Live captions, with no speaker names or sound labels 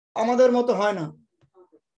আমাদের মতো হয় না,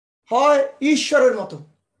 হয় ঈশ্বরের মতো।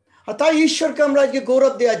 আর তাই ঈশ্বরকে আমরা আজকে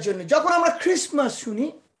গৌরব দেওয়ার জন্য যখন আমরা ক্রিসমাস শুনি,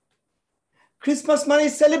 ক্রিসমাস মানে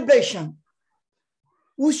সেলিব্রেশন,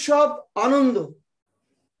 উৎসব, আনন্দ।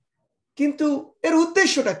 কিন্তু এর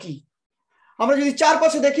উদ্দেশ্যটা কি? আমরা যদি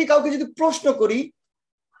চারপাশে দেখি, কাউকে যদি প্রশ্ন করি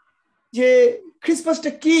যে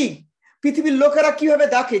ক্রিসমাসটা কি, পৃথিবীর লোকেরা কিভাবে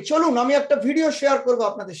দেখে, চলুন আমি একটা ভিডিও শেয়ার করব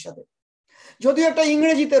আপনাদের সাথে। যদিও একটা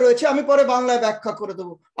ইংরেজিতে রয়েছে, আমি পরে বাংলায় ব্যাখ্যা করে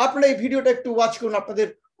দেবো। আপনারা এই ভিডিওটা একটু ওয়াচ করুন, আপনাদের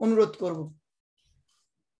অনুরোধ করব।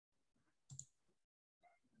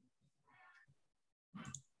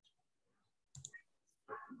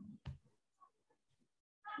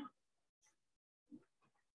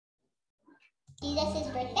 Jesus'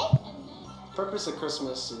 birthday? The purpose of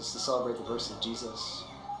Christmas is to celebrate the birth of Jesus.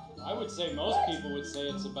 I would say most people would say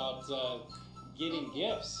it's about getting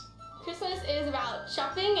gifts. Christmas is about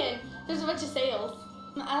shopping and there's a bunch of sales.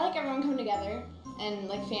 I like everyone coming together and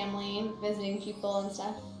like family, visiting people and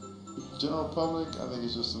stuff. General public, I think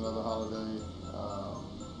it's just another holiday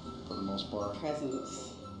for the most part. Presents,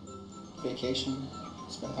 vacation,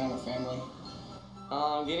 spend time with family.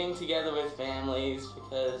 Getting together with families,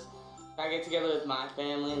 because I get together with my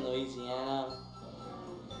family in Louisiana.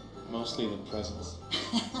 Mostly the presents.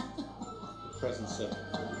 Presents of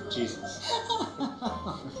Jesus.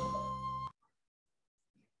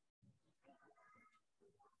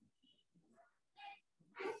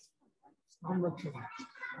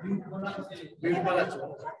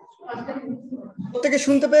 প্রত্যেকে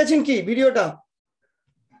শুনতে পেয়েছেন কি ভিডিওটা?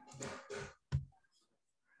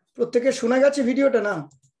 প্রত্যেকে শোনা গেছে ভিডিওটা? না?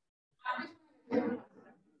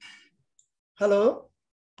 Hello,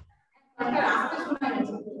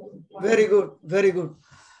 very good, very good.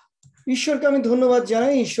 ঈশ্বরকে আমি ধন্যবাদ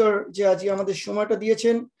জানাই, ঈশ্বর যে আজকে আমাদের সময়টা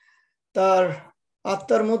দিয়েছেন তার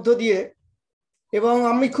আত্মার মধ্য দিয়ে। এবং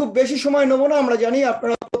আমি খুব বেশি সময় নেব না, আমরা জানি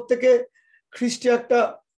আপনারা প্রত্যেকে খ্রিস্টে একটা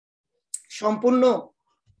সম্পূর্ণ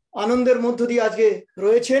আনন্দের মধ্য দিয়ে আজকে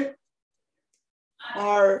রয়েছেন।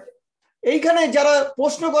 আর এইখানে যারা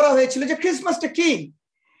প্রশ্ন করা হয়েছিল যে ক্রিসমাসটা কি,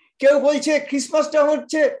 কেউ বলছে ক্রিসমাসটা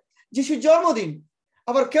হচ্ছে যিশুর জন্মদিন,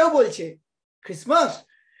 আবার কেউ বলছে ক্রিসমাস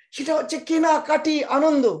সেটা হচ্ছে কেনাকাটি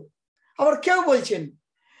আনন্দ, আবার কেউ বলছেন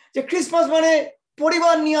যে ক্রিসমাস মানে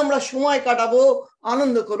পরিবার নিয়ে আমরা সময় কাটাবো,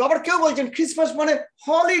 আনন্দ করবো, আবার কেউ বলছেন ক্রিসমাস মানে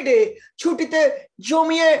হলিডে, ছুটিতে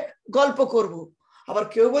জমিয়ে গল্প করব, আবার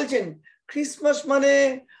কেউ বলছেন ক্রিসমাস মানে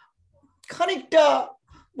খানিকটা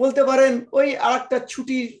বলতে পারেন ওই আর একটা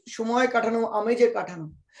ছুটির সময় কাটানো, আমেজে কাটানো।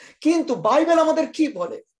 কিন্তু বাইবেল আমাদের কি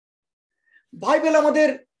বলে? বাইবেল আমাদের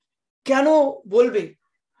কেন বলবে?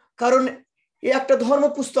 কারণ এ একটা ধর্ম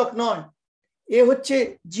পুস্তক নয়, এ হচ্ছে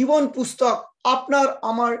জীবন পুস্তক। আপনার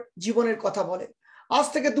আমার জীবনের কথা বলে। আজ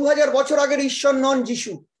থেকে 2000 বছর আগের ঈশ্বর নন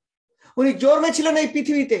যিশু, উনি জন্মেছিলেন এই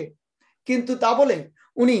পৃথিবীতে, কিন্তু তা বলে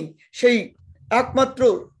উনি সেই একমাত্র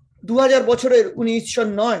 2000 বছরের উনি ঈশ্বর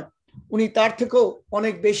নয়, উনি তার থেকেও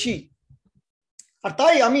অনেক বেশি। আর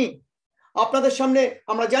তাই আমি আপনাদের সামনে,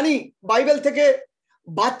 আমরা জানি বাইবেল থেকে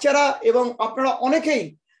বাচ্চারা এবং আপনারা অনেকেই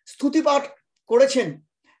স্তুতি পাঠ করেছেন,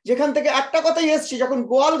 যেখান থেকে একটা কথাই এসছে, যখন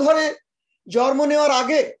গোয়াল ঘরে জন্ম নেওয়ার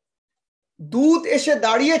আগে দূত এসে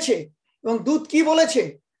দাঁড়িয়েছে এবং দূত কি বলেছে?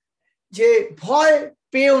 যে ভয়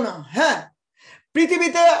পেও না। হ্যাঁ,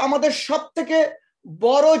 পৃথিবীতে আমাদের সব থেকে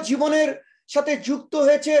বড় জীবনের সাথে যুক্ত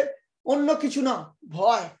হয়েছে অন্য কিছু না,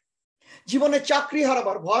 ভয়। জীবনে চাকরি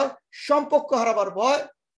হারাবার ভয়, সম্পর্ক হারাবার ভয়,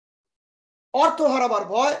 অর্থ হারাবার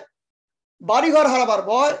ভয়, বাড়িঘর হারাবার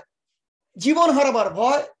ভয়, জীবন হারাবার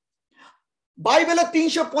ভয়। বাইবেলে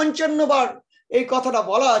 355 বার এই কথাটা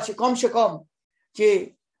বলা আছে কমসে কম, যে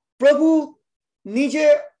প্রভু নিজে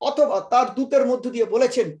অথবা তার দূতের মধ্য দিয়ে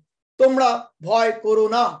বলেছেন তোমরা ভয় করো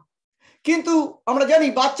না। কিন্তু আমরা জানি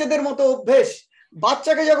বাচ্চাদের মতো অভ্যেস,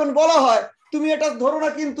 বাচ্চাকে যখন বলা হয় তুমি এটা ধরো না,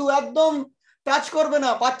 কিন্তু একদম টাচ করবে না,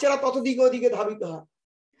 বাচ্চারা তত দিকে ওদিকে ধাবিত হয়।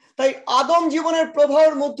 তাই আদম জীবনের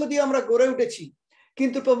প্রভাবের মধ্য দিয়ে আমরা গড়ে উঠেছি।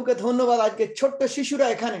 কিন্তু প্রভুকে ধন্যবাদ, আজকে ছোট্ট শিশুরা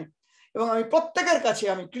এখানে, এবং আমি প্রত্যেকের কাছে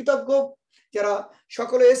আমি কৃতজ্ঞ যারা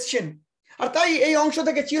সকলে এসছেন। আর তাই এই অংশ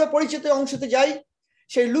থেকে চিরপরিচিত অংশতে যাই,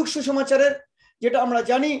 সেই লূক সুসমাচারের, যেটা আমরা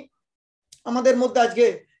জানি আমাদের মধ্যে আজকে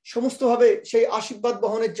সমস্ত ভাবে সেই আশীর্বাদ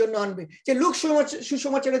বহনের জন্য আনবে। যে লূক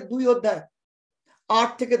সুসমাচারের 2 অধ্যায় 8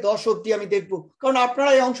 থেকে 10 অব্দি আমি দেখব, কারণ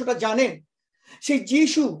আপনারা এই অংশটা জানেন। সেই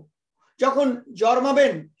যিশু যখন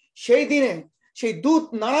জন্মাবেন সেই দিনে সেই দূত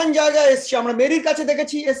নানান জায়গায় এসছে, আমরা মেরির কাছে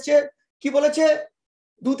দেখেছি এসছে, কি বলেছে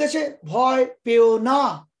দূত এসে? ভয় পেও না।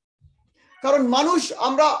 কারণ মানুষ,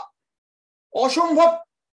 আমরা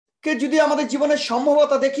অসম্ভবকে যদি আমাদের জীবনের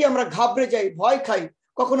সম্ভবতা দেখি আমরা ঘাবড়ে যাই, ভয় খাই,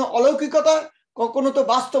 কখনো অলৌকিকতা, কখনো তো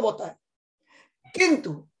বাস্তবতায়।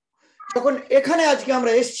 কিন্তু যখন এখানে আজকে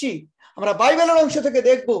আমরা এসছি, আমরা বাইবেলের অংশ থেকে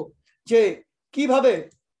দেখব যে কিভাবে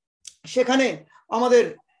সেখানে আমাদের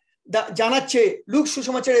জানাচ্ছে লুক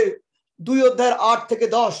সুসমাচারের 2 অধ্যায়ের 8 থেকে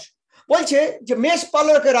 10 বলছে যে মেষ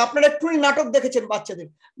পালকেরা, আপনারা একটুখানি নাটক দেখেছেন বাচ্চাদের,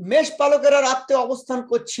 মেষ পালকেরা রাত্রে অবস্থান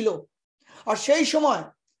করছিল, আর সেই সময়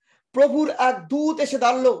প্রভুর এক দূত এসে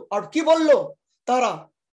দাঁড়ালো, আর কি বললো,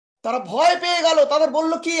 তারা ভয় পেয়ে গেল। তাদের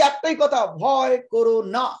বললো কি, একটাই কথা, ভয় করো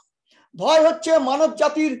না। ভয় হচ্ছে মানব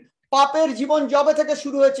জাতির পাপের জীবন জবে থেকে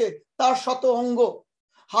শুরু হয়েছে তার শত অঙ্গ,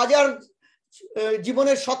 হাজার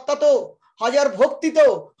জীবনের সত্তাতেও, হাজার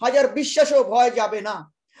ভক্তিতেও, হাজার বিশ্বাসেও ভয় যাবে না।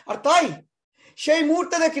 আর তাই সেই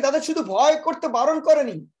মুহূর্তে দেখি তাদের শুধু ভয় করতে বারণ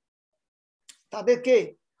করেনি, তাদেরকে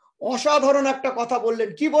অসাধারণ একটা কথা বললেন।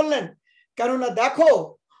 কি বললেন? কেননা দেখো,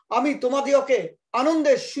 আমি তোমাদেরকে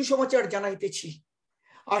আনন্দের সুসমাচার জানাইতেছি,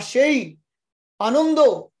 আর সেই আনন্দ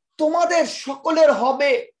তোমাদের সকলের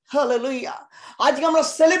হবে। হালেলুয়া। আজকে আমরা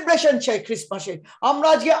সেলিব্রেশন চাই, ক্রিসমাসে আমরা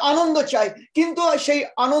আজকে আনন্দ চাই, কিন্তু সেই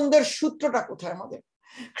আনন্দের সূত্রটা কোথায় আমাদের?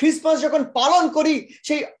 ক্রিসমাস যখন পালন করি,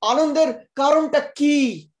 সেই আনন্দের কারণটা কি?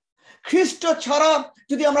 খ্রিস্ট ছাড়া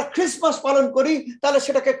যদি আমরা ক্রিসমাস পালন করি, তাহলে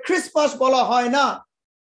সেটাকে ক্রিসমাস বলা হয় না,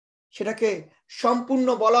 সেটাকে সম্পূর্ণ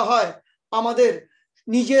বলা হয় আমাদের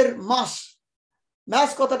নিজের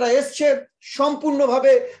মাস কথাটা এসছে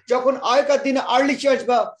সম্পূর্ণভাবে যখন আগেকার দিনে আর্লি চার্চ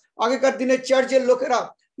বা আগেকার দিনে চার্চের লোকেরা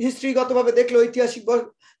হিস্ট্রিগতভাবে দেখলে, ঐতিহাসিক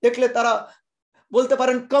দেখলে তারা বলতে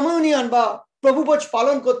পারেন কমিউনিয়ন বা প্রভুভোজ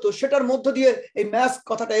পালন করতো, সেটার মধ্য দিয়ে এই ম্যাস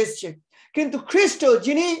কথাটা এসছে। কিন্তু খ্রিস্ট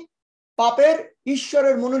যিনি পাপের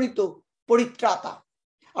ঈশ্বরের মনোনীত পরিত্রাতা,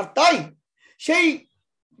 আর তাই সেই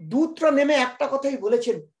দূতরা নেমে একটা কথাই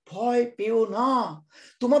বলেছেন, ভয় পেও না,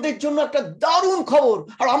 তোমাদের জন্য একটা দারুণ খবর।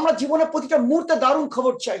 আর আমরা জীবনে প্রতিটা মুহূর্তে দারুণ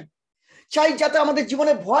খবর চাই যাতে আমাদের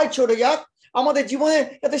জীবনে ভয় চলে যাক, আমাদের জীবনে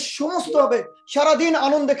যাতে সমস্ত ভাবে সারাদিন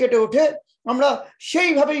আনন্দে কেটে ওঠে, আমরা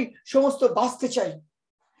সেইভাবেই সমস্ত বাঁচতে চাই।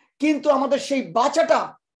 কিন্তু আমাদের সেই বাঁচাটা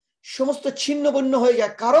সমস্ত ছিন্ন ভিন্ন হয়ে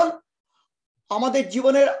যায়, কারণ আমাদের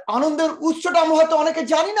জীবনের আনন্দের উৎসটা আমরা হয়তো অনেকে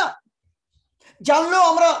জানি না, জানলেও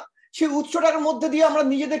আমরা সেই উৎসটার মধ্যে দিয়ে আমরা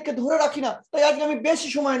নিজেদেরকে ধরে রাখি না। তাই আজকে আমি বেশি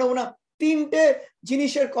সময় নেব না, 3টে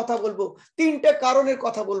জিনিসের কথা বলবো, 3টে কারণের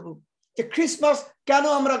কথা বলবো যে ক্রিসমাস কেন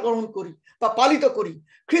আমরা গ্রহণ করি বা পালিত করি।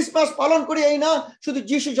 ক্রিসমাস পালন করি এই না শুধু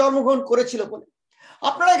যিশু জন্মগ্রহণ করেছিল বলে।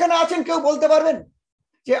 আপনারা এখানে আছেন, কেউ বলতে পারবেন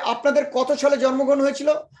যে আপনাদের কত সালে জন্মগ্রহণ হয়েছিল?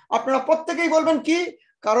 আপনারা প্রত্যেকেই বলবেন কি,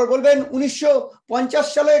 কারো বলবেন 1950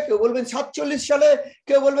 সালে, কেউ বলবেন 47 সালে,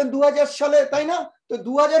 কেউ বলবেন 2000 সালে, তাই না? তো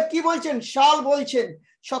 2000 কি বলছেন? সাল বলছেন,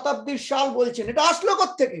 শতাব্দীর সাল বলছেন। এটা আসলো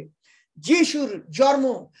কোত্থেকে? যিশুর জন্ম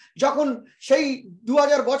যখন সেই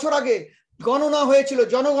 2000 বছর আগে গণনা হয়েছিল,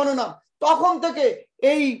 জনগণনা, তখন থেকে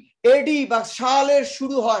এই এডি বা সালের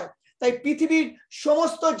শুরু হয়। তাই পৃথিবীর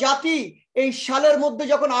সমস্ত জাতি এই সালের মধ্যে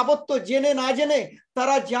যখন আবদ্ধ, জেনে না জেনে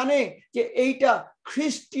তারা জানে যে এইটা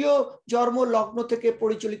খ্রিস্টীয় জন্ম লগ্ন থেকে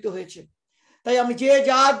পরিচালিত হয়েছে। তাই আমি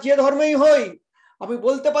যে ধর্মেই হই, আমি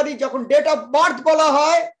বলতে পারি যখন ডেট অফ বার্থ বলা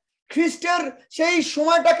হয়, খ্রিস্টের সেই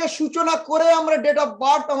সময়টাকে সূচনা করে আমরা ডেট অফ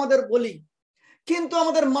বার্থ আমাদের বলি। কিন্তু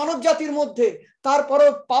আমাদের মানব জাতির মধ্যে তারপরও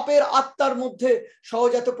পাপের আত্মার মধ্যে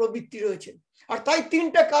সহজাত প্রবৃত্তি রয়েছে। আর তাই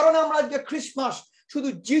 3টে কারণে আমরা আজকে ক্রিসমাস, শুধু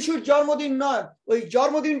যিশুর জন্মদিন নয়, ওই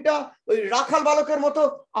জন্মদিনটা ওই রাখাল বালকের মতো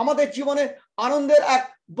আমাদের জীবনে আনন্দের এক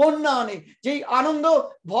বন্যা আনে, যেই আনন্দ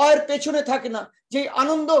ভয়ের পেছনে থাকে না, যেই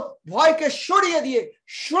আনন্দ ভয়কে সরিয়ে দিয়ে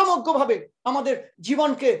সমগ্রভাবে আমাদের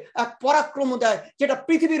জীবনকে এক পরাক্রম দেয়, যেটা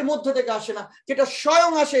পৃথিবীর মধ্য থেকে আসে না, যেটা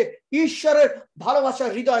স্বয়ং আসে ঈশ্বরের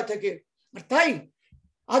ভালোবাসার হৃদয় থেকে। আর তাই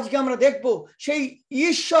আজকে আমরা দেখব সেই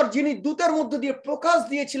ঈশ্বর যিনি দূতের মধ্য দিয়ে প্রকাশ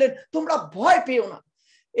দিয়েছিলেন, তোমরা ভয় পেও না।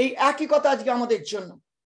 এই একই কথা আজকে আমাদের জন্য।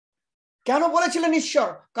 কেন বলেছিলেন ঈশ্বর?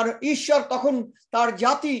 কারণ ঈশ্বর তখন তার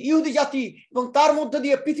জাতি, ইহুদি জাতি, এবং তার মধ্য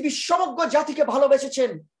দিয়ে পৃথিবীর সমগ্র জাতিকে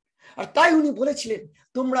ভালোবেসেছেন। আর তাই উনি বলেছিলেন,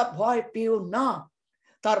 তোমরা ভয় পেও না।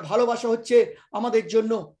 তার ভালোবাসা হচ্ছে আমাদের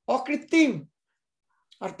জন্য অকৃত্রিম।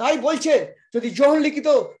 আর তাই বলছে, যদি যোহন লিখিত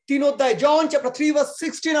 3 অধ্যায়, জন চ্যাপ্টার 3 ভার্স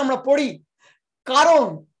 16 আমরা পড়ি, কারণ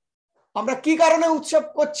আমরা কি কারণে উৎসব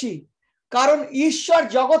করছি? কারণ ঈশ্বর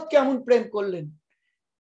জগৎকে এমন প্রেম করলেন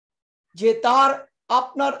যে তার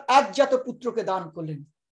আপনার একজাত পুত্রকে দান করলেন।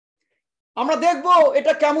 আমরা দেখব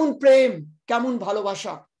এটা কেমন প্রেম, কেমন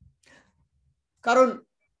ভালোবাসা, কারণ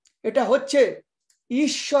এটা হচ্ছে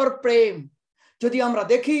ঈশ্বর প্রেম। যদি আমরা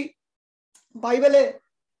দেখি বাইবেলে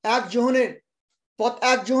 1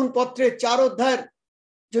 যোহন পত্রের 4 অধ্যায়ের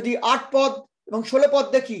যদি 8 পদ এবং 16 পদ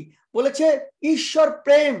দেখি, বলেছে ঈশ্বর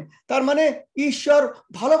প্রেম, তার মানে ঈশ্বর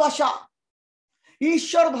ভালোবাসা।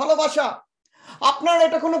 ঈশ্বর ভালোবাসা। আপনার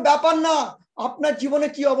এটা কোনো ব্যাপার না আপনার জীবনে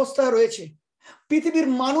কি অবস্থা রয়েছে। পৃথিবীর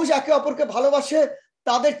মানুষ একে অপরকে ভালোবাসে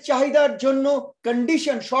তাদের চাহিদার জন্য,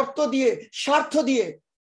 কন্ডিশন, শর্ত দিয়ে, স্বার্থ দিয়ে।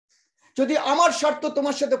 যদি আমার স্বার্থ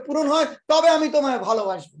তোমার সাথে পূরণ হয় তবে আমি তোমায়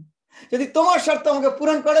ভালোবাসবো, যদি তোমার স্বার্থ আমাকে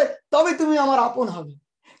পূরণ করে তবে তুমি আমার আপন হবে।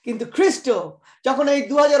 কিন্তু খ্রিস্ট যখন এই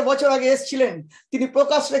 2000 বছর আগে এসেছিলেন, তিনি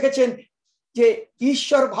প্রকাশ রেখেছেন যে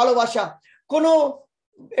ঈশ্বর ভালোবাসা কোনো,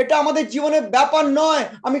 এটা আমাদের জীবনের ব্যাপার নয়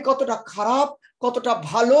আমি কতটা খারাপ, কতটা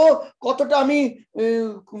ভালো, কতটা আমি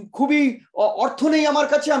খুবই অর্থ নেই আমার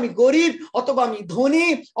কাছে, আমি গরিব, অথবা আমি ধনী,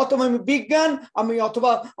 অথবা আমি বিজ্ঞান, আমি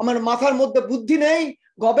অথবা আমার মাথার মধ্যে বুদ্ধি নেই,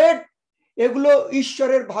 গবেট, এগুলো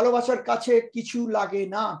ঈশ্বরের ভালোবাসার কাছে কিছু লাগে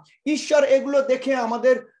না। ঈশ্বর এগুলো দেখে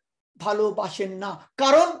আমাদের ভালোবাসেন না,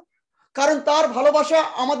 কারণ তার ভালোবাসা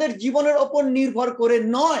আমাদের জীবনের ওপর নির্ভর করে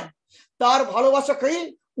নয়। তার ভালোবাসাকে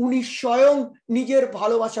উনি স্বয়ং নিজের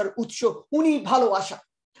ভালোবাসার উৎস, উনি ভালোবাসা,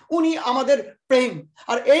 উনি আমাদের প্রেম।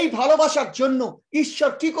 আর এই ভালোবাসার জন্য ঈশ্বর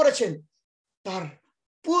কি করেছেন? তার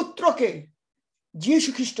পুত্রকে, যীশু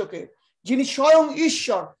খ্রিস্টকে, যিনি স্বয়ং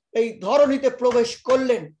ঈশ্বর, এই ধরণীতে প্রবেশ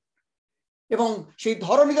করলেন। এবং সেই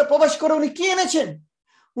ধরণীতে প্রবেশ করে উনি কি এনেছেন?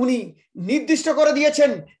 উনি নির্দিষ্ট করে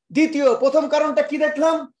দিয়েছেন। প্রথম কারণটা কি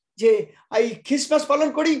দেখলাম? যে এই খ্রিসমাস পালন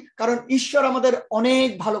করি কারণ ঈশ্বর আমাদের অনেক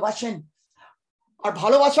ভালোবাসেন। আর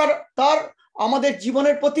ভালোবাসার তার আমাদের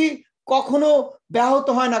জীবনের প্রতি কখনো ব্যাহত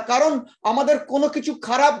হয় না, কারণ আমাদের কোনো কিছু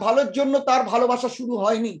খারাপ ভালোর জন্য তার ভালোবাসা শুরু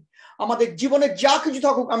হয়নি। আমাদের জীবনে যা কিছু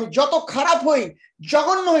থাকুক, আমি যত খারাপ হই,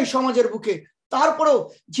 জঘন্য হই সমাজের বুকে, তারপরেও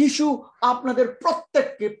যিশু আপনাদের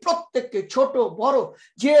প্রত্যেককে ছোট বড়,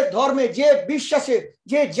 যে ধর্মে, যে বিশ্বাসে,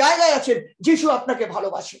 যে জায়গায় আছেন, যিশু আপনাকে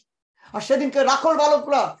ভালোবাসে। আর সেদিনকে রাখাল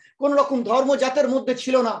বালকরা কোন রকম ধর্ম জাতের মধ্যে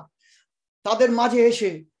ছিল না, তাদের মাঝে এসে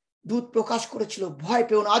দূত প্রকাশ করেছিল, ভয়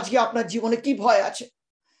পেও না। আজকে আপনার জীবনে কি ভয় আছে?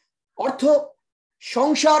 অর্থ,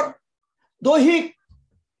 সংসার, দৈহিক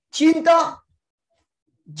চিন্তা,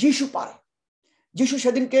 যিশু পারে। যিশু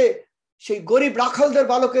সেদিনকে সেই গরিব রাখালদের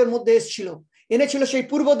বালকের মধ্যে এনেছিল সেই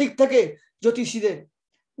পূর্ব দিক থেকে জ্যোতিষীদের।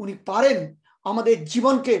 উনি পারেন আমাদের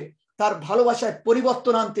জীবনকে তার ভালোবাসায়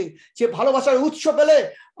পরিবর্তন আনতে। যে ভালোবাসার উৎস পেলে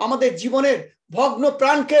আমাদের জীবনের ভগ্ন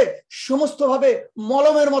প্রাণকে সমস্তভাবে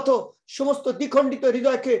মলমের মতো সমস্ত দ্বিখণ্ডিত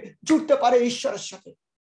হৃদয়কে জুড়তে পারে ঈশ্বরের সাথে।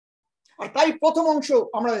 আর তাই প্রথম অংশ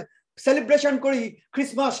আমরা সেলিব্রেশন করি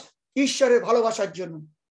ক্রিসমাস ঈশ্বরের ভালোবাসার জন্য।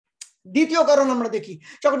 দ্বিতীয় কারণ আমরা দেখি,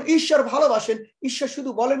 যখন ঈশ্বর ভালোবাসেন, ঈশ্বর শুধু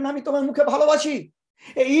বলেন না আমি তোমার মুখে ভালোবাসি।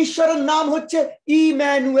 এই ঈশ্বরের নাম হচ্ছে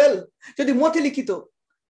ইম্যানুয়েল। যদি মতে লিখিত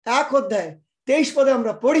 1 অধ্যায় 23 পদে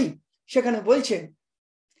আমরা পড়ি, সেখানে বলছেন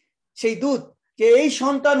সেই দূত যে এই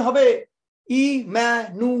সন্তান হবে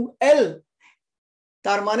ইম্যানুয়েল,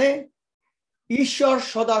 তার মানে ঈশ্বর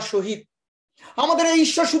সদা সহিত। আমাদের এই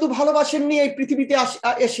ঈশ্বর শুধু ভালোবাসেননি এই পৃথিবীতে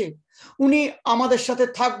এসে, উনি আমাদের সাথে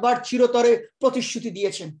থাকবার চিরতরে প্রতিশ্রুতি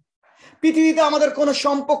দিয়েছেন। পৃথিবীতে আমাদের কোনো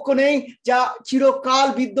সম্পর্ক নেই যা চিরকাল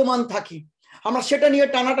বিদ্যমান থাকে। আমরা সেটা নিয়ে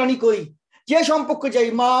টানাটানি করি। যে সম্পর্কে যাই,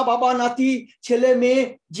 মা বাবা নাতি ছেলে মেয়ে,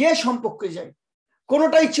 যে সম্পর্কে যাই,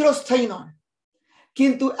 কোনোটাই চিরস্থায়ী নয়।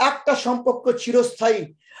 কিন্তু একটা সম্পর্ক চিরস্থায়ী।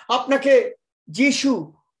 আপনাকে যিশু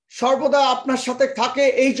সর্বদা আপনার সাথে থাকে,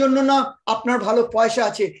 এই জন্য না আপনার ভালো পয়সা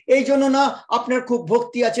আছে, এই জন্য না আপনার খুব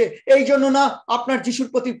ভক্তি আছে, এই জন্য না আপনার যিশুর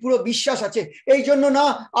প্রতি পুরো বিশ্বাস আছে, এই জন্য না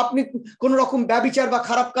আপনি কোন রকম ব্যভিচার বা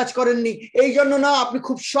খারাপ কাজ করেননি, এই জন্য না আপনি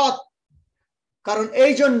খুব সৎ। কারণ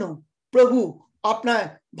এই জন্য প্রভু আপনার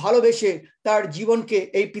ভালোবেসে তার জীবনকে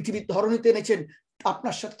এই পৃথিবীর ধরনীতে এনেছেন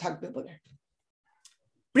আপনার সাথে থাকবে বলে।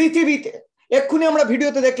 পৃথিবীতে এক্ষুনি আমরা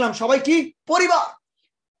ভিডিওতে দেখলাম সবাই কি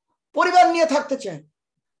পরিবার নিয়ে থাকতে চায়।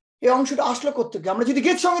 এই অংশটা আসলো কোত্থেকে? আমরা যদি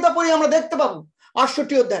গীত সংহিতা পড়ি আমরা দেখতে পাবো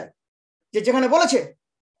 68 অধ্যায় যেখানে বলেছে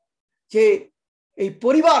যে এই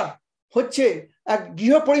পরিবার হচ্ছে এক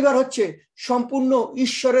গৃহ পরিবার, হচ্ছে সম্পূর্ণ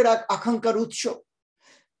ঈশ্বরের এক আকাঙ্ক্ষার উৎস।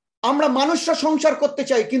 আমরা মানুষরা সংসার করতে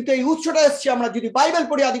চাই, কিন্তু এই উৎসটা এসছে, আমরা যদি বাইবেল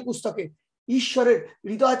পড়ি আদি পুস্তকে, ঈশ্বরের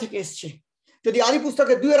হৃদয় থেকে এসছে। যদি আদি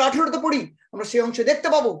পুস্তকে 2:18 পড়ি আমরা সেই অংশে দেখতে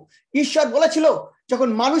পাবো ঈশ্বর বলেছিল যখন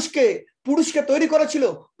মানুষকে, পুরুষকে তৈরি করেছিল,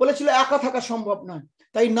 বলেছিল একা থাকা সম্ভব নয়,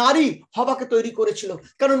 তাই নারী হবাকে তৈরি করেছিল,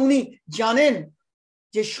 কারণ উনি জানেন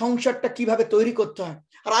যে সংসারটা কিভাবে তৈরি করতে হয়।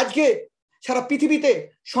 আর আজকে সারা পৃথিবীতে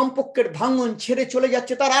সম্পর্কের ভাঙন ছেড়ে চলে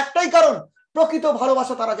যাচ্ছে, তার একটাই কারণ, প্রকৃত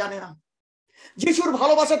ভালোবাসা তারা জানে না। যিশুর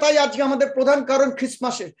ভালোবাসা তাই আজকে আমাদের প্রধান কারণ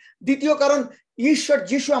ক্রিসমাসের। দ্বিতীয় কারণ, ঈশ্বর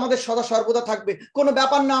যিশু আমাদের সদা সর্বদা থাকবে। কোনো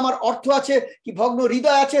ব্যাপার না আমার অর্থ আছে কি ভগ্ন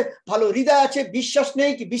হৃদয় আছে, ভালো হৃদয় আছে, বিশ্বাস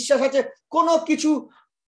নেই কি বিশ্বাস আছে, কোনো কিছু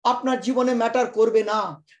আপনার জীবনে ম্যাটার করবে না।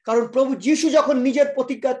 কারণ প্রভু যিশু যখন নিজের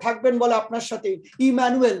প্রতিজ্ঞা থাকবেন বলে আপনার সাথে,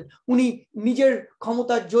 ইম্যানুয়েল, উনি নিজের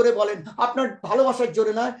ক্ষমতার জোরে বলেন, আপনার ভালোবাসার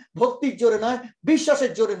জোরে নয়, ভক্তির জোরে নয়,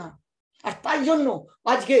 বিশ্বাসের জোরে নয়। আর তাই জন্য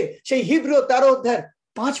আজকে সেই হিব্রু 13 অধ্যায়ের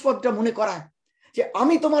 5 পদটা মনে করায় যে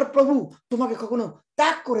আমি তোমার প্রভু, তোমাকে কখনো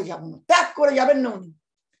ত্যাগ করে যাব না, ত্যাগ করে যাবেন না উনি।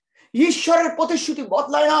 ঈশ্বরের প্রতিশ্রুতি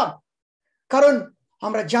বদলায় না, কারণ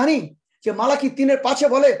আমরা জানি যে মালাকি 3:5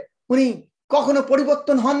 বলে উনি কখনো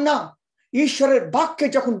পরিবর্তন হন না। ঈশ্বরের বাক্যে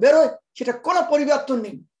যখন বেরোয় সেটা কোনো পরিবর্তন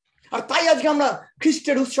নেই। আর তাই আজকে আমরা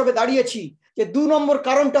খ্রিস্টের উৎসবে দাঁড়িয়েছি। যে 2 নম্বর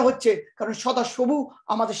কারণটা হচ্ছে কারণ সদাপ্রভু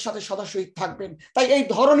আমাদের সাথে সদা সহিত থাকবেন। তাই এই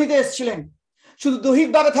ধরনীতে এসেছিলেন, শুধু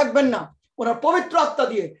দৈহিকভাবে থাকবেন না, ওনার পবিত্র আত্মা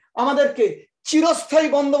দিয়ে আমাদেরকে চিরস্থায়ী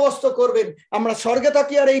বন্দোবস্ত করবেন। আমরা স্বর্গে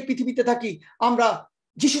থাকি আর এই পৃথিবীতে থাকি, আমরা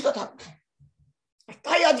যিশুতে থাকবো।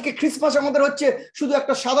 তাই আজকে খ্রিসমাস আমাদের হচ্ছে শুধু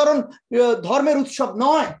একটা সাধারণ ধর্মের উৎসব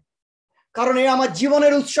নয়, কারণ এই আমার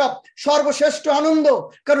জীবনের উৎসব, সর্বশ্রেষ্ঠ আনন্দ।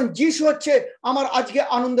 কারণ যিশু হচ্ছে আমার আজকে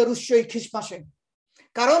আনন্দের উৎস এই খ্রিসমাসে।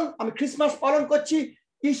 কারণ আমি খ্রিসমাস পালন করছি,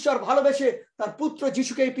 ঈশ্বর ভালোবেসে তার পুত্র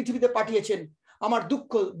যিশুকে এই পৃথিবীতে পাঠিয়েছেন আমার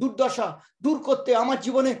দুঃখ দুর্দশা দূর করতে, আমার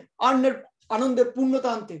জীবনে আনন্দের পূর্ণতা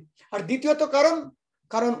আনতে। আর দ্বিতীয়ত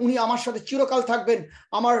কারণ উনি আমার সাথে চিরকাল থাকবেন।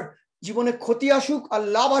 আমার জীবনে ক্ষতি আসুক আর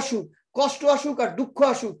লাভ আসুক, কষ্ট আসুক আর দুঃখ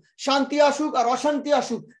আসুক, শান্তি আসুক আর অশান্তি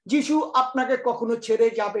আসুক, যিশু আপনাকে কখনো ছেড়ে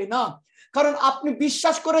যাবে না। কারণ আপনি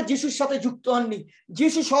বিশ্বাস করে যিশুর সাথে যুক্ত হননি।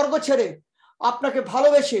 যিশু স্বর্গ ছেড়ে আপনাকে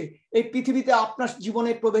ভালোবেসে এই পৃথিবীতে আপনার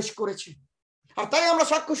জীবনে প্রবেশ করেছে। আর তাই আমরা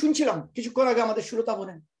সাক্ষ্য শুনছিলাম কিছুক্ষণ আগে, আমাদের শ্রোতা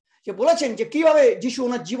বোনেন যে বলেছেন যে কিভাবে যিশু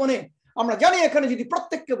ওনার জীবনে, আমরা জানি এখানে যদি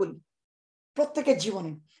প্রত্যেককে বলি, প্রত্যেকের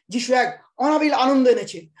জীবনে যিশু এক অনাবিল আনন্দ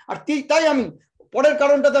এনেছে। আর তাই আমি পরের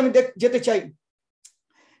কারণটাতে আমি যেতে চাই।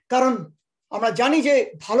 কারণ আমরা জানি যে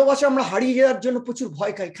ভালোবাসা আমরা হারিয়ে যাওয়ার জন্য প্রচুর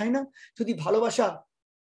ভয় খাই না? যদি ভালোবাসা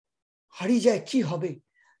হারিয়ে যায় কি হবে?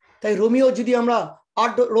 তাই রোমিও যদি আমরা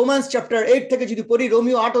রোম্যান্স চ্যাপ্টার 8 থেকে যদি পড়ি,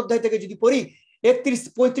 রোমিও 8 অধ্যায় থেকে যদি পড়ি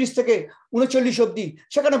 35 থেকে 39 অব্দি,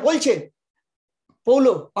 সেখানে বলছে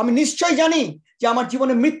পৌলো, আমি নিশ্চয় জানি যে আমার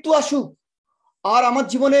জীবনে মৃত্যু আসুক আর আমার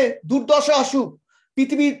জীবনে দুর্দশা আসুক,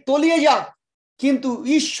 পৃথিবী তলিয়ে যাক, কিন্তু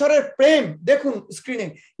ঈশ্বরের প্রেম, দেখুন স্ক্রিনে,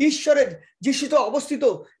 ঈশ্বরের যিশুতে অবস্থিত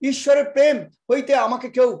ঈশ্বরের প্রেম হইতে আমাকে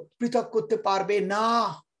কেউ পৃথক করতে পারবে না।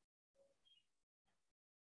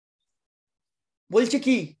 বলছে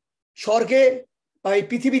কি, স্বর্গে বা এই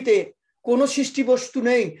পৃথিবীতে কোনো সৃষ্টি বস্তু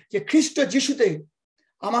নেই যে খ্রিস্ট যিশুতে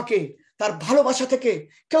আমাকে তার ভালোবাসা থেকে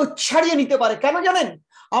কেউ ছাড়িয়ে নিতে পারে। কেন জানেন?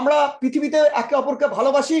 আমরা পৃথিবীতে একে অপরকে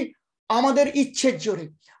ভালোবাসি আমাদের ইচ্ছের জোরে,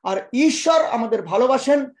 আর ঈশ্বর আমাদের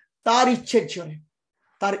ভালোবাসেন তার ইচ্ছের জোরে।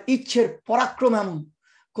 তার ইচ্ছের পরাক্রম এমন,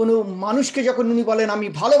 কোনো মানুষকে যখন উনি বলেন আমি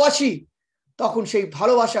ভালোবাসি, তখন সেই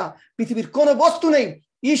ভালোবাসা পৃথিবীর কোনো বস্তু নেই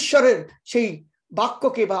ঈশ্বরের সেই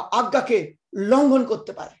বাক্যকে বা আজ্ঞাকে লঙ্ঘন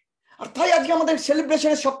করতে পারে। আর তাই আজকে আমাদের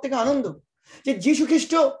সেলিব্রেশনের সব থেকে আনন্দ যে যীশু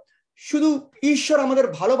খ্রিস্ট শুধু ঈশ্বর আমাদের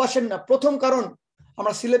ভালোবাসেন না, প্রথম কারণ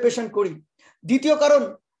আমরা সেলিব্রেশন করি। দ্বিতীয়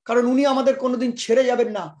কারণ উনি আমাদের কোনোদিন ছেড়ে যাবেন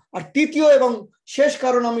না। আর তৃতীয় এবং শেষ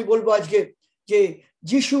কারণ আমি বলবো আজকে যে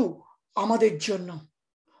যিশু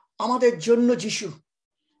আমাদের জন্য যিশু।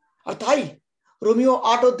 আর তাই রোমিও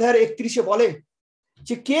 8 অধ্যায়ের 31 বলে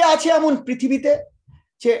যে কে আছে এমন পৃথিবীতে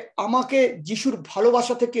যে আমাকে যিশুর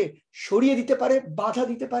ভালোবাসা থেকে সরিয়ে দিতে পারে, বাধা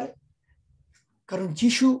দিতে পারে? কারণ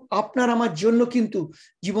যিশু আপনার আমার জন্য কিন্তু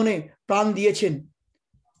জীবনে প্রাণ দিয়েছেন।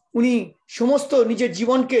 উনি সমস্ত নিজের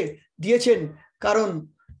জীবনকে দিয়েছেন কারণ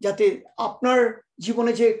যাতে আপনার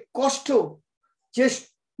জীবনে যে কষ্ট, যে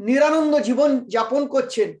নিরানন্দ জীবন যাপন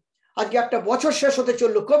করছেন, আজকে একটা বছর শেষ হতে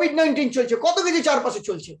চললো, কোভিড-19 চলছে, কত কিছু চারপাশে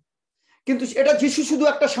চলছে, কিন্তু এটা যিশু শুধু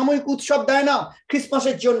একটা সাময়িক উৎসব দেয় না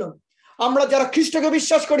খ্রিসমাসের জন্য। আমরা যারা খ্রিস্টকে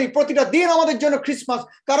বিশ্বাস করি, প্রতিটা দিন আমাদের জন্য খ্রিসমাস।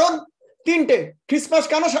 কারণ 3টে খ্রিসমাস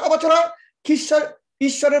কেন সারা বছর হয়?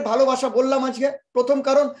 ঈশ্বরের ভালোবাসা বললাম আজকে প্রথম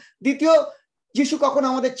কারণ। দ্বিতীয়, যিশু কখন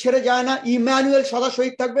আমাদের ছেড়ে যায় না, ইম্যানুয়েল সদা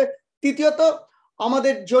সহিত থাকবে। তৃতীয়ত,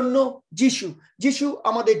 আমাদের জন্য যিশু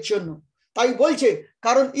আমাদের জন্য। তাই বলছে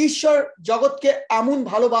কারণ ঈশ্বর জগৎকে এমন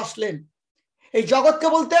ভালোবাসলেন, এই জগৎকে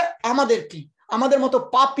বলতে আমাদেরকে, আমাদের মতো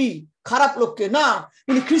পাপী খারাপ লোককে না।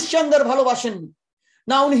 উনি খ্রিস্টানদের ভালোবাসেননি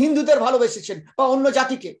না, উনি হিন্দুদের ভালোবেসেছেন বা অন্য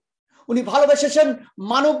জাতিকে। উনি ভালোবেসেছেন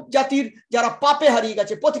মানব জাতির যারা পাপে হারিয়ে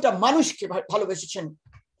গেছে, প্রতিটা মানুষকে ভালোবেসেছেন,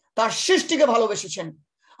 তার সৃষ্টিকে ভালোবেসেছেন।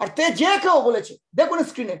 আর যে কেউ বলেছে, দেখুন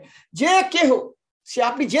স্ক্রিনে, যে কেহ, সে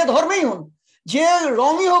আপনি যে ধর্মেই হন, যে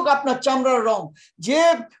রঙই হোক আপনার চামড়ার রং, যে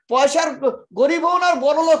পয়সার গরিব হন আর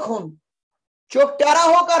বড়লোক হন, চোখ টেরা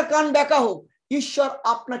হোক আর কান বেঁকা হোক, ঈশ্বর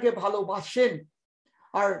আপনাকে ভালোবাসেন।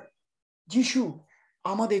 আর যিশু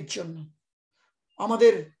আমাদের জন্য,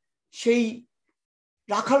 আমাদের সেই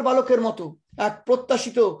রাখাল বালকের মতো এক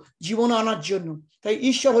প্রত্যাশিত জীবন আনার জন্য। তাই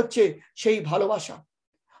ঈশ্বর হচ্ছে সেই ভালোবাসা।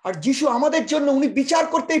 আর যিশু আমাদের জন্য, উনি বিচার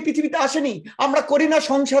করতে এই পৃথিবীতে আসেনি। আমরা করি না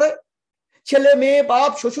সংসারে, ছেলে মেয়ে,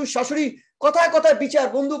 বাপ, শ্বশুর শাশুড়ি, কথায় কথায় বিচার,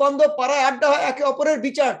 বন্ধু বান্ধব, পাড়ায় আড্ডা হয়, একে অপরের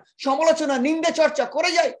বিচার, সমালোচনা, নিন্দে চর্চা করে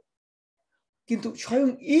যায়। কিন্তু স্বয়ং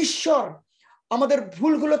ঈশ্বর আমাদের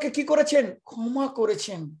ভুলগুলোকে কি করেছেন? ক্ষমা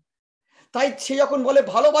করেছেন। তাই সে যখন বলে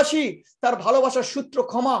ভালোবাসি, তার ভালোবাসার সূত্র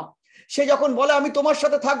ক্ষমা। সে যখন বলে আমি তোমার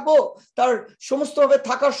সাথে থাকবো, তার সমস্তভাবে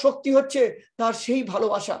থাকার শক্তি হচ্ছে তার সেই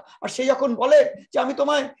ভালোবাসা। আর সে যখন বলে যে আমি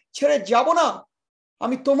তোমায় ছেড়ে যাব না,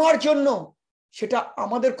 আমি তোমার জন্য, সেটা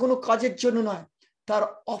আমাদের কোনো কাজের জন্য নয়, তার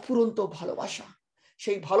অফুরন্ত ভালোবাসা।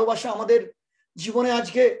 সেই ভালোবাসা আমাদের জীবনে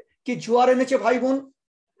আজকে কি জোয়ার এনেছে ভাই বোন?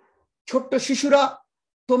 ছোট্ট শিশুরা,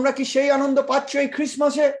 তোমরা কি সেই আনন্দ পাচ্ছ এই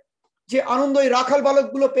ক্রিসমাসে, যে আনন্দ এই রাখাল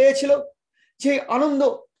বালকগুলো পেয়েছিল, যে আনন্দ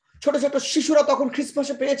ছোট ছোট শিশুরা তখন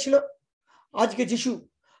ক্রিসমাসে পেয়েছিল? আজকে যিশু,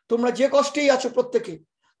 তোমরা যে কষ্টেই আছো প্রত্যেকে,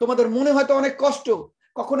 তোমাদের মনে হয়তো অনেক কষ্ট,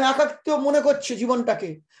 কখনো একাকিত্ব মনে করছে জীবনটাকে,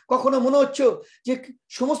 কখনো মনে হচ্ছে যে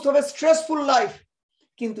সমস্তভাবে স্ট্রেসফুল লাইফ,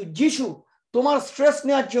 কিন্তু যিশু তোমার স্ট্রেস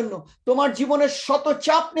নেওয়ার জন্য, তোমার জীবনের শত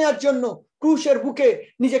চাপ নেওয়ার জন্য ক্রুশের বুকে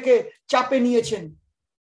নিজেকে চাপে নিয়েছেন,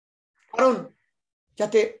 কারণ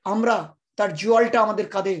যাতে আমরা তার জোয়ালটা আমাদের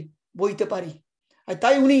কাঁধে বইতে পারি। আর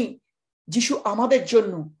তাই যিশু আমাদের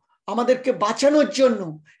জন্য, আমাদেরকে বাঁচানোর জন্য,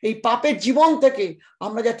 এই পাপের জীবন থেকে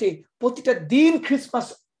আমরা যাতে প্রতিটা দিন ক্রিসমাস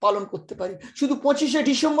পালন করতে পারি। শুধু 25শে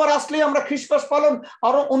ডিসেম্বর আসলেই আমরা ক্রিসমাস পালন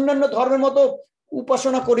আরো অন্যান্য ধর্মের মতো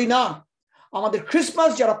উপাসনা করি না। আমাদের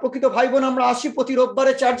ক্রিসমাস, যারা প্রকৃত ভাই বোন আমরা আসি প্রতি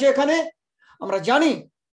রোববারে চার্চে, এখানে আমরা জানি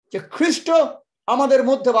যে খ্রিস্ট আমাদের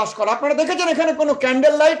মধ্যে বাস করে। আপনারা দেখেছেন এখানে কোনো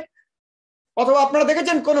ক্যান্ডেল লাইট, অথবা আপনারা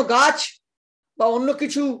দেখেছেন কোনো গাছ বা অন্য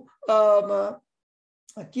কিছু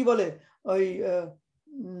কি বলে ওই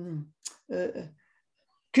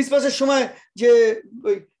ক্রিসমাসের সময় যে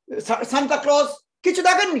ওই সান্তা ক্লজ, কিছু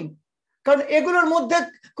দেখেননি? কারণ এগুলোর মধ্যে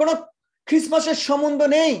কোনো ক্রিসমাসের সম্বন্ধ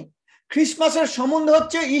নেই। ক্রিসমাসের সম্বন্ধ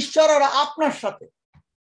হচ্ছে ঈশ্বর আর আপনার সাথে।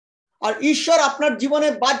 আর ঈশ্বর আপনার জীবনে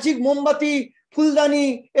বাহ্যিক মোমবাতি, ফুলদানি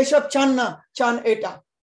এসব চান না, চান এটা,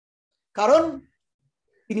 কারণ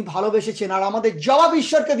তিনি ভালোবেসেছেন। আর আমাদের জবাব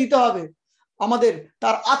ঈশ্বরকে দিতে হবে আমাদের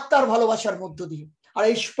তার আত্মার ভালোবাসার মধ্য দিয়ে। আর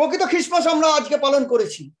এই প্রকৃত ক্রিসমাস আমরা আজকে পালন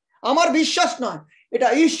করেছি, আমার বিশ্বাস নয়, এটা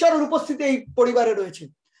ঈশ্বরের উপস্থিতি এই পরিবারে রয়েছে।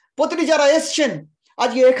 প্রতিটি যারা এসছেন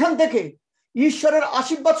আজকে এখান থেকে ঈশ্বরের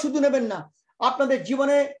আশীর্বাদ শুধু নেবেন না, আপনাদের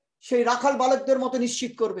জীবনে সেই রাখাল বালকদের মতো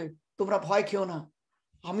নিশ্চিত করবে, তোমরা ভয় খেও না,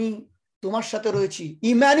 আমি তোমার সাথে রয়েছি,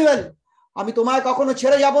 ইম্যানুয়েল, আমি তোমায় কখনো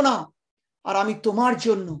ছেড়ে যাব না। আর আমি তোমার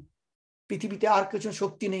জন্য, পৃথিবীতে আর কিছু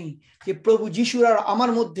শক্তি নেই যে প্রভু যিশুর আর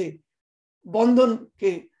আমার মধ্যে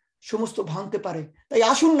বন্ধনকে সমস্ত ভাঙতে পারে। তাই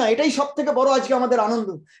আসুন না, এটাই সব থেকে বড় আজকে আমাদের আনন্দ।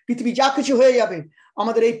 পৃথিবী যা কিছু হয়ে যাবে,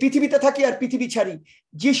 আমাদের এই পৃথিবীতে থাকি আর পৃথিবী ছাড়ি,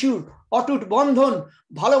 যিশুর অটুট বন্ধন,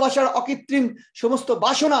 ভালোবাসার অকৃত্রিম সমস্ত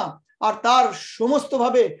বাসনা, আর তার সমস্ত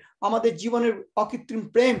ভাবে আমাদের জীবনের অকৃত্রিম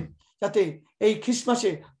প্রেম যাতে এই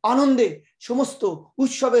ক্রিসমাসে আনন্দে সমস্ত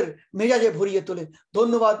উৎসবের মেজাজে ভরিয়ে তোলে।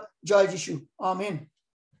 ধন্যবাদ। জয় যিশু। আমেন।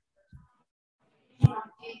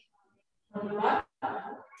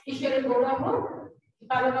 ঈশ্বরের গৌরব হোক,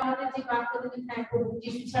 কারণ আমাদের যে বাক্য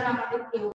যিশু ছাড়া আমাদের কেউ